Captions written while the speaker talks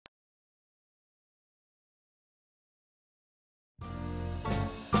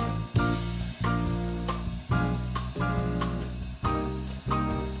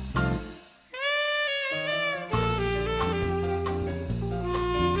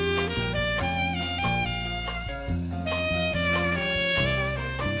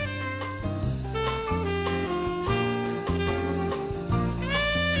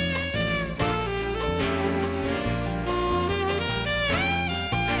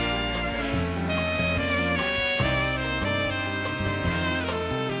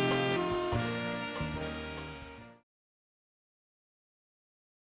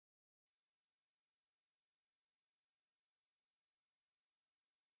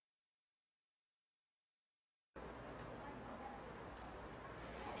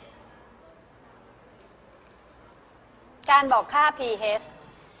การบอกค่า pH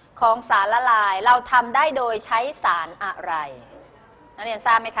ของสารละลายเราทำได้โดยใช้สารอะไรนักเรียนท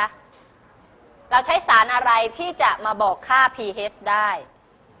ราบไหมคะเราใช้สารอะไรที่จะมาบอกค่า pH ได้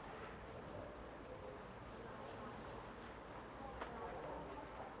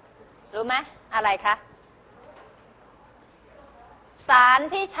รู้ไหมอะไรคะสาร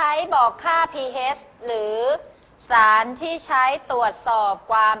ที่ใช้บอกค่า pH หรือสารที่ใช้ตรวจสอบ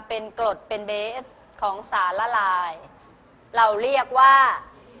ความเป็นกรดเป็นเบสของสารละลายเราเรียกว่า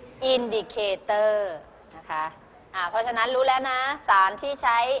อินดิเคเตอร์นะคะเพราะฉะนั้นรู้แล้วนะสารที่ใ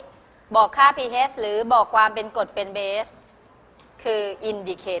ช้บอกค่า pH หรือบอกความเป็นกรดเป็นเบสคืออิน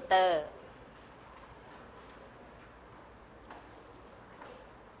ดิเคเตอร์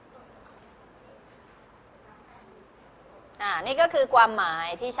นี่ก็คือความหมาย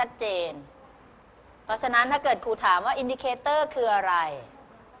ที่ชัดเจนเพราะฉะนั้นถ้าเกิดครูถามว่าอินดิเคเตอร์คืออะไร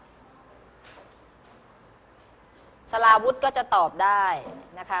สราวุธก็จะตอบได้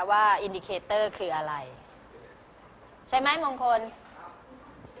นะคะว่าอินดิเคเตอร์คืออะไรใช่ไหมมงคล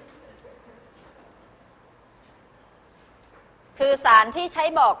คือสารที่ใช้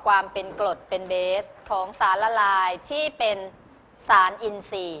บอกความเป็นกรดเป็นเบสของสารละลายที่เป็นสารอิน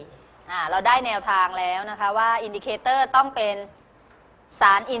ทรีย์เราได้แนวทางแล้วนะคะว่าอินดิเคเตอร์ต้องเป็นส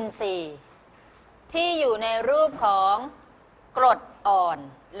ารอินทรีย์ที่อยู่ในรูปของกรดอ่อน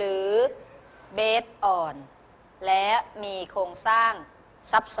หรือเบสอ่อนและมีโครงสร้าง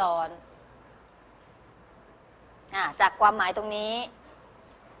ซับซ้อนจากความหมายตรงนี้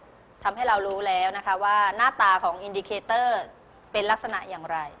ทำให้เรารู้แล้วนะคะว่าหน้าตาของอินดิเคเตอร์เป็นลักษณะอย่าง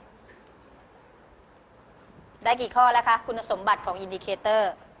ไรได้กี่ข้อแล้วคะคุณสมบัติของอินดิเคเตอ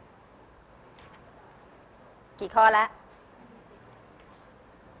ร์กี่ข้อแล้ว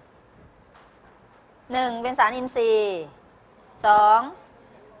1เป็นสารอินทรีย์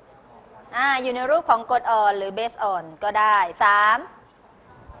2อยู่ในรูปของกรดอ่อนหรือเบสอ่อนก็ได้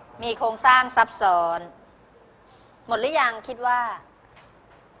3มีโครงสร้างซับซ้อนหมดหรือยังคิดว่า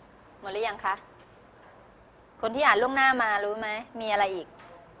หมดหรือยังคะคนที่อ่านล่วงหน้ามารู้ไหมมีอะไรอีก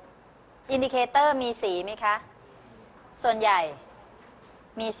อินดิเคเตอร์มีสีไหมคะส่วนใหญ่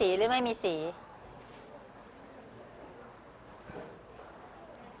มีสีหรือไม่มีสี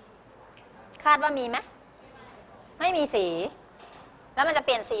คาดว่ามีไหมไม่มีสีแล้วมันจะเป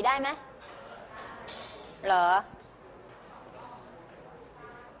ลี่ยนสีได้ไหมเหรอ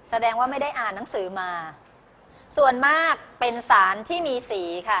แสดงว่าไม่ได้อ่านหนังสือมาส่วนมากเป็นสารที่มีสี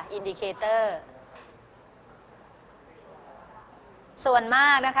ค่ะอินดิเคเตอร์ส่วนมา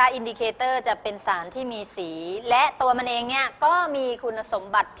กนะคะอินดิเคเตอร์จะเป็นสารที่มีสีและตัวมันเองเนี่ยก็มีคุณสม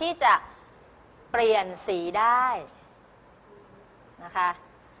บัติที่จะเปลี่ยนสีได้นะคะ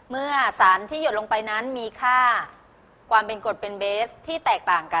เมื่อสารที่หยดลงไปนั้นมีค่าความเป็นกรดเป็นเบสที่แตก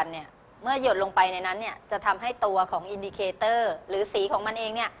ต่างกันเนี่ยเมื่อหยดลงไปในนั้นเนี่ยจะทำให้ตัวของอินดิเคเตอร์หรือสีของมันเอ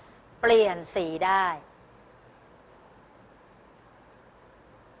งเนี่ยเปลี่ยนสีได้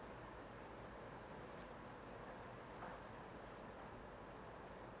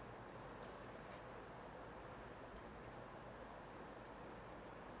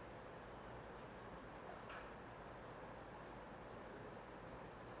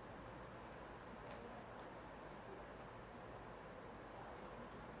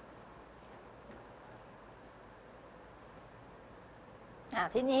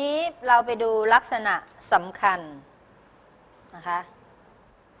ทีนี้เราไปดูลักษณะสำคัญนะคะ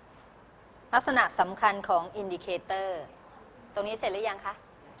ลักษณะสำคัญของอินดิเคเตอร์ตรงนี้เสร็จหรือยังคะ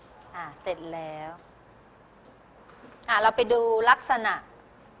เสร็จแล้วเราไปดูลักษณะ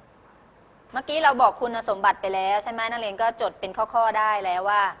เมื่อกี้เราบอกคุณสมบัติไปแล้วใช่ไหมนักเรียนก็จดเป็นข้อๆได้แล้ว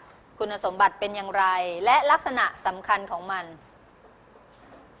ว่าคุณสมบัติเป็นอย่างไรและลักษณะสำคัญของมัน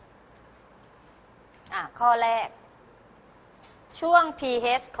ข้อแรกช่วง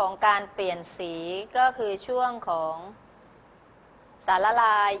pH ของการเปลี่ยนสีก็คือช่วงของสารละล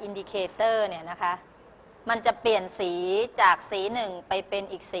ายอินดิเคเตอร์เนี่ยนะคะมันจะเปลี่ยนสีจากสีหนึ่งไปเป็น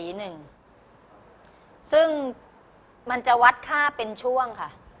อีกสีหนึ่งซึ่งมันจะวัดค่าเป็นช่วงค่ะ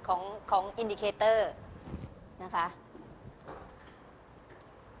ของอินดิเคเตอร์นะคะ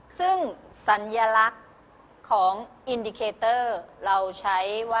ซึ่งสัญลักษณ์ของอินดิเคเตอร์เราใช้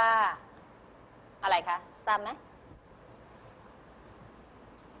ว่าอะไรคะทราบไหม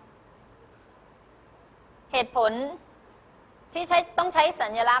เหตุผลที่ต้องใช้สั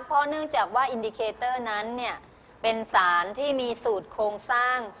ญลักษณ์เพราะเนื่องจากว่าอินดิเคเตอร์นั้นเนี่ยเป็นสารที่มีสูตรโครงสร้า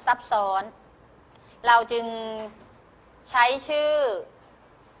งซับซ้อนเราจึงใช้ชื่อ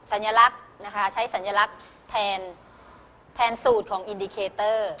สัญลักษณ์นะคะใช้สัญลักษณ์แทนสูตรของอินดิเคเต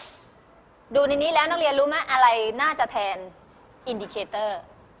อร์ดูในนี้แล้วนักเรียนรู้ไหมอะไรน่าจะแทนอินดิเคเตอร์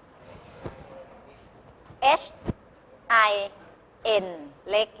H I N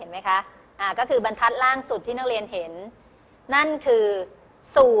เล็กเห็นไหมคะก็คือบรรทัดล่างสุดที่นักเรียนเห็นนั่นคือ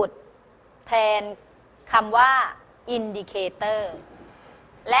สูตรแทนคำว่า indicator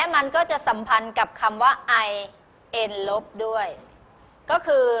และมันก็จะสัมพันธ์กับคำว่า I N ลบด้วยก็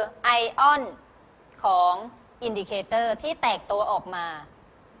คือไอออนของ indicator ที่แตกตัวออกมา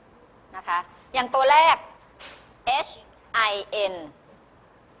นะคะอย่างตัวแรก H I N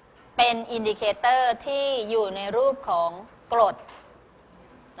เป็นอินดิเคเตอร์ที่อยู่ในรูปของกรด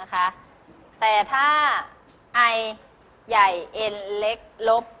นะคะแต่ถ้า I ใหญ่ N เล็กล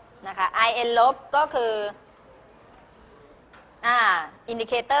บนะคะ I N ลบก็คืออินดิ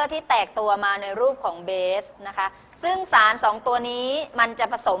เคเตอร์ที่แตกตัวมาในรูปของเบสนะคะซึ่งสารสองตัวนี้มันจะ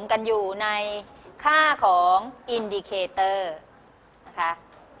ผสมกันอยู่ในค่าของอินดิเคเตอร์นะคะ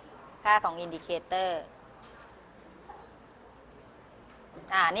ค่าของอินดิเคเตอร์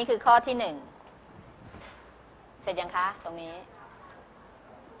นี่คือข้อที่1เสร็จยังคะตรงนี้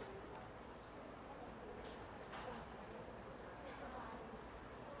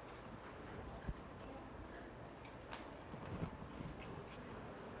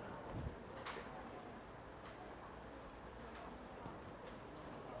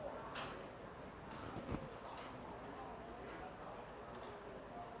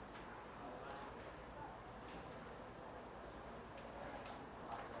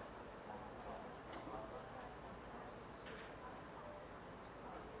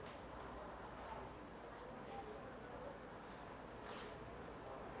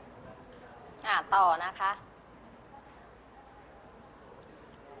ต่อนะคะ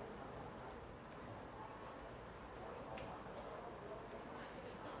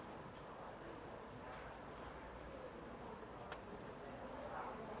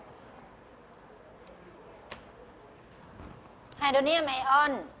ไฮโดรเนียมไอออ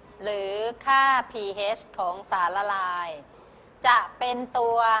นหรือค่า pH ของสารละลายจะเป็นตั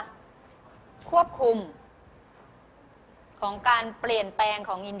วควบคุมของการเปลี่ยนแปลงข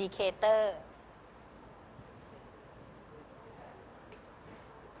องอินดิเคเตอร์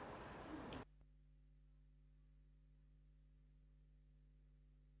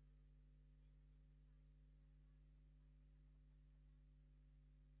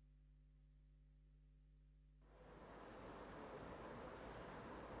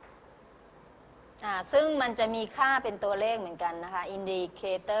ซึ่งมันจะมีค่าเป็นตัวเลขเหมือนกันนะคะอินดิเค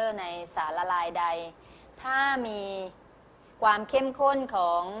เตอร์ในสารละลายใดถ้ามีความเข้มข้นข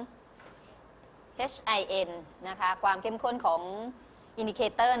อง HIN นะคะความเข้มข้นของอินดิเค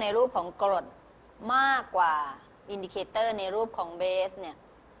เตอร์ในรูปของกรดมากกว่าอินดิเคเตอร์ในรูปของเบสเนี่ย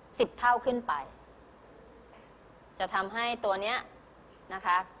10 เท่าขึ้นไปจะทำให้ตัวเนี้ยนะค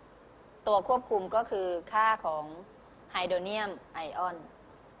ะตัวควบคุมก็คือค่าของไฮโดรเนียมไอออน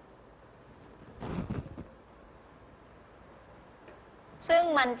ซึ่ง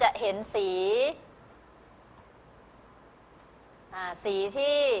มันจะเห็นสี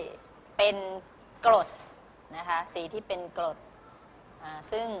ที่เป็นกรดนะคะสีที่เป็นกรด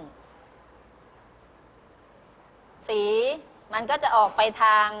ซึ่งสีมันก็จะออกไปท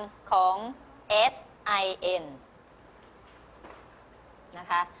างของ SIN นะ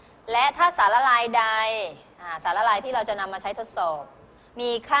คะและถ้าสารละลายใดสารละลายที่เราจะนำมาใช้ทดสอบ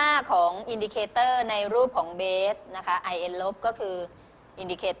มีค่าของอินดิเคเตอร์ในรูปของเบสนะคะ IN ลบก็คืออิน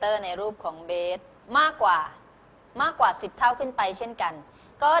ดิเคเตอร์ในรูปของเบสมากกว่า10 เท่าขึ้นไปเช่นกัน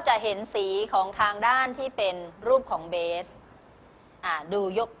ก็จะเห็นสีของทางด้านที่เป็นรูปของเบสดู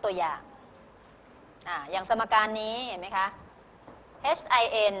ยกตัวอย่างอย่างสมการนี้เห็นไหมคะ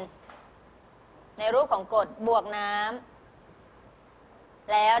HIN ในรูปของกรดบวกน้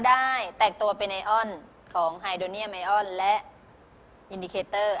ำแล้วได้แตกตัวเป็นไอออนของไฮโดรเนียมไอออนและอินดิเค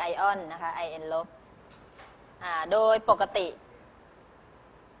เตอร์ไอออนนะคะ IN ลบโดยปกติ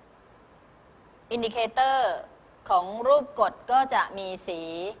อินดิเคเตอร์ของรูปกรดก็จะมีสี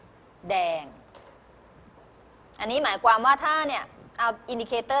แดงอันนี้หมายความว่าถ้าเนี่ยเอาอินดิ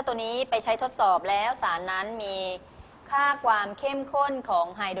เคเตอร์ตัวนี้ไปใช้ทดสอบแล้วสารนั้นมีค่าความเข้มข้นของ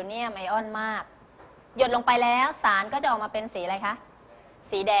ไฮโดรเนียมไอออนมากหยดลงไปแล้วสารก็จะออกมาเป็นสีอะไรคะ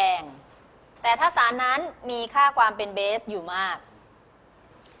สีแดงแต่ถ้าสารนั้นมีค่าความเป็นเบสอยู่มาก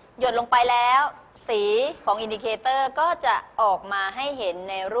หยดลงไปแล้วสีของอินดิเคเตอร์ก็จะออกมาให้เห็น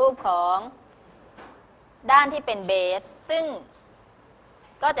ในรูปของด้านที่เป็นเบสซึ่ง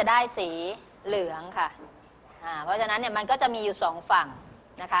ก็จะได้สีเหลืองค่ะเพราะฉะนั้นเนี่ยมันก็จะมีอยู่2ฝั่ง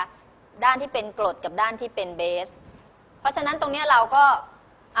นะคะด้านที่เป็นกรดกับด้านที่เป็นเบสเพราะฉะนั้นตรงนี้เราก็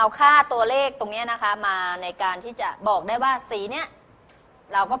เอาค่าตัวเลขตรงนี้นะคะมาในการที่จะบอกได้ว่าสีเนี้ย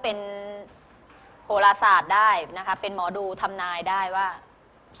เราก็เป็นโหราศาสตร์ได้นะคะเป็นหมอดูทำนายได้ว่า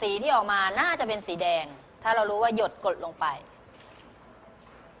สีที่ออกมาน่าจะเป็นสีแดง ถ้าเรารู้ว่าหยดกดลงไป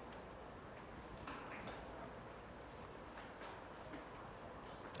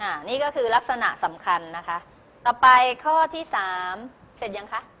นี่ก็คือลักษณะสำคัญนะคะต่อไปข้อที่3เสร็จยัง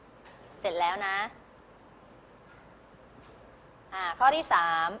คะเสร็จแล้วนะข้อที่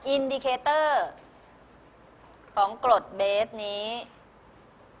3อินดิเคเตอร์ของกรดเบสนี้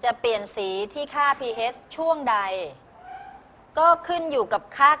จะเปลี่ยนสีที่ค่า pH ช่วงใดก็ขึ้นอยู่กับ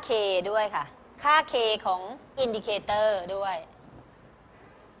ค่า K ด้วยค่ะค่า K ของอินดิเคเตอร์ด้วย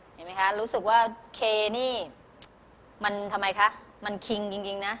เห็นไหมคะรู้สึกว่า K นี่มันทำไมคะมันคิงจ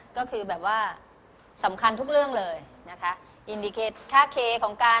ริงๆนะก็คือแบบว่าสำคัญทุกเรื่องเลยนะคะอินดิเคตค่า K ข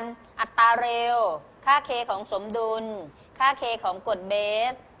องการอัตราเร็วค่า K ของสมดุลค่า K ของกรดเบ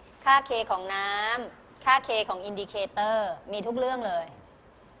สค่า K ของน้ำค่า K ของอินดิเคเตอร์มีทุกเรื่องเลย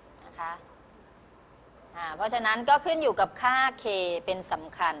นะคะเพราะฉะนั้นก็ขึ้นอยู่กับค่า K เป็นส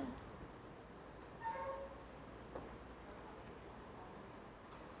ำคัญ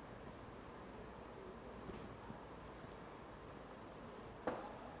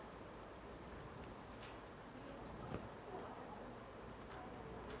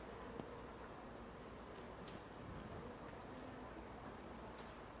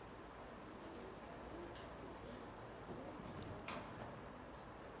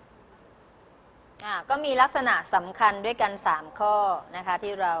ก็มีลักษณะสำคัญด้วยกัน3ข้อนะคะ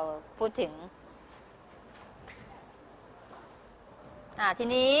ที่เราพูดถึงที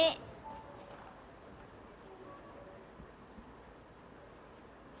นี้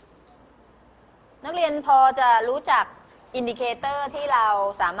นักเรียนพอจะรู้จักอินดิเคเตอร์ที่เรา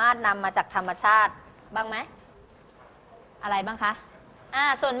สามารถนำมาจากธรรมชาติบ้างไหมอะไรบ้างคะ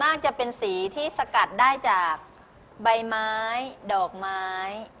ส่วนมากจะเป็นสีที่สกัดได้จากใบไม้ดอกไม้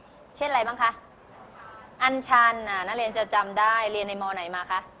เช่นอะไรบ้างคะอัญชันนักเรียนจะจำได้เรียนในม.ไหนมา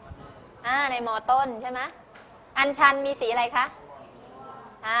คะในม.ต้นใช่ไหมอัญชันมีสีอะไรคะ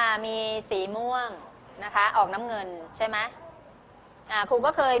มีสีม่วงนะคะออกน้ำเงินใช่ไหมครู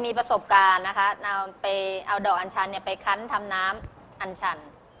ก็เคยมีประสบการณ์นะคะเอาดอกอัญชันเนี่ยไปคั้นทำน้ำอัญชัน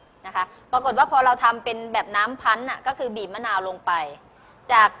นะคะปรากฏว่าพอเราทำเป็นแบบน้ำพันธุ์ก็คือบีบมะนาวลงไป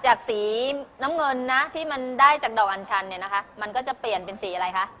จากสีน้ำเงินนะที่มันได้จากดอกอัญชันเนี่ยนะคะมันก็จะเปลี่ยนเป็นสีอะไร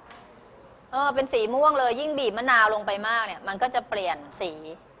คะเป็นสีม่วงเลยยิ่งบีบมะนาวลงไปมากเนี่ยมันก็จะเปลี่ยนสี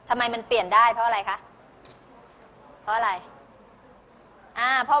ทำไมมันเปลี่ยนได้เพราะอะไรคะเพราะอะไร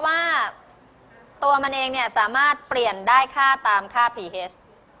เพราะว่าตัวมันเองเนี่ยสามารถเปลี่ยนได้ค่าตามค่า pH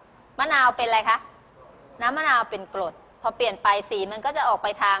มะนาวเป็นอะไรคะน้ำมะนาวเป็นกรดพอเปลี่ยนไปสีมันก็จะออกไป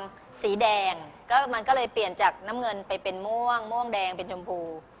ทางสีแดงมันก็เลยเปลี่ยนจากน้ำเงินไปเป็นม่วงแดงเป็นชมพู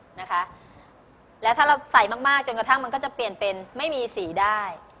นะคะแล้วถ้าเราใส่มากๆจนกระทั่งมันก็จะเปลี่ยนเป็นไม่มีสีได้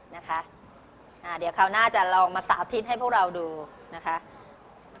นะคะเดี๋ยวคราวหน้าจะลองมาสาธิตให้พวกเราดูนะคะ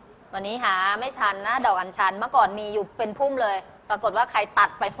วันนี้หาไม่ทันนะดอกอัญชันเมื่อก่อนมีอยู่เป็นพุ่มเลยปรากฏว่าใครตัด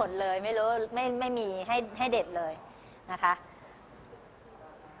ไปหมดเลยไม่รู้ไม่มีให้เด็ดเลยนะคะ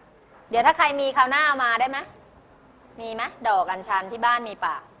เดี๋ยวถ้าใครมีคราวหน้ามาได้ไหมมีไหมดอกอัญชันที่บ้านมี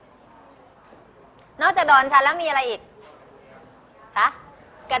ป่ะนอกจากดอกอัญชันแล้วมีอะไรอีกคะ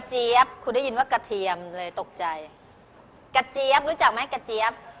กระเจี๊ยบคุณได้ยินว่ากระเทียมเลยตกใจกระเจี๊ยบรู้จักไหมกระเจี๊ย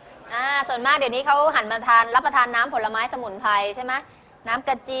บส่วนมากเดี๋ยวนี้เขาหันมารับประทานน้ำผลไม้สมุนไพรใช่ไหมน้ำ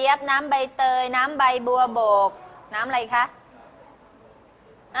กระเจี๊ยบน้ำใบเตยน้ำใบบัวบกน้ำอะไรคะ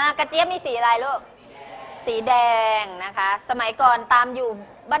กระเจี๊ยบมีสีอะไรลูกสีแดงนะคะสมัยก่อนตามอยู่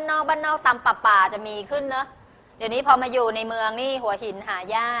บ้านนอกตามป่าจะมีขึ้นเนอะเดี๋ยวนี้พอมาอยู่ในเมืองนี่หัวหินหา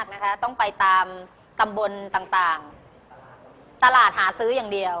ยากนะคะต้องไปตามตำบลต่างๆตลาดหาซื้ออย่า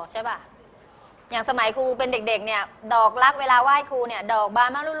งเดียวใช่ป่ะอย่างสมัยครูเป็นเด็กๆเนี่ยดอกรักเวลาไหว้ครูเนี่ยดอกบาน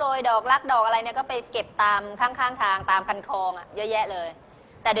มะรุโรยดอกรักดอกอะไรเนี่ยก็ไปเก็บตามข้างๆทางตามคันคลองเยอะแยะเลย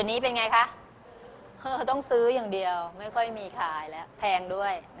แต่เดี๋ยวนี้เป็นไงคะต้องซื้ออย่างเดียวไม่ค่อยมีขายแล้วแพงด้ว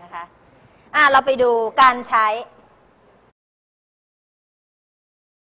ยนะคะเราไปดูการใช้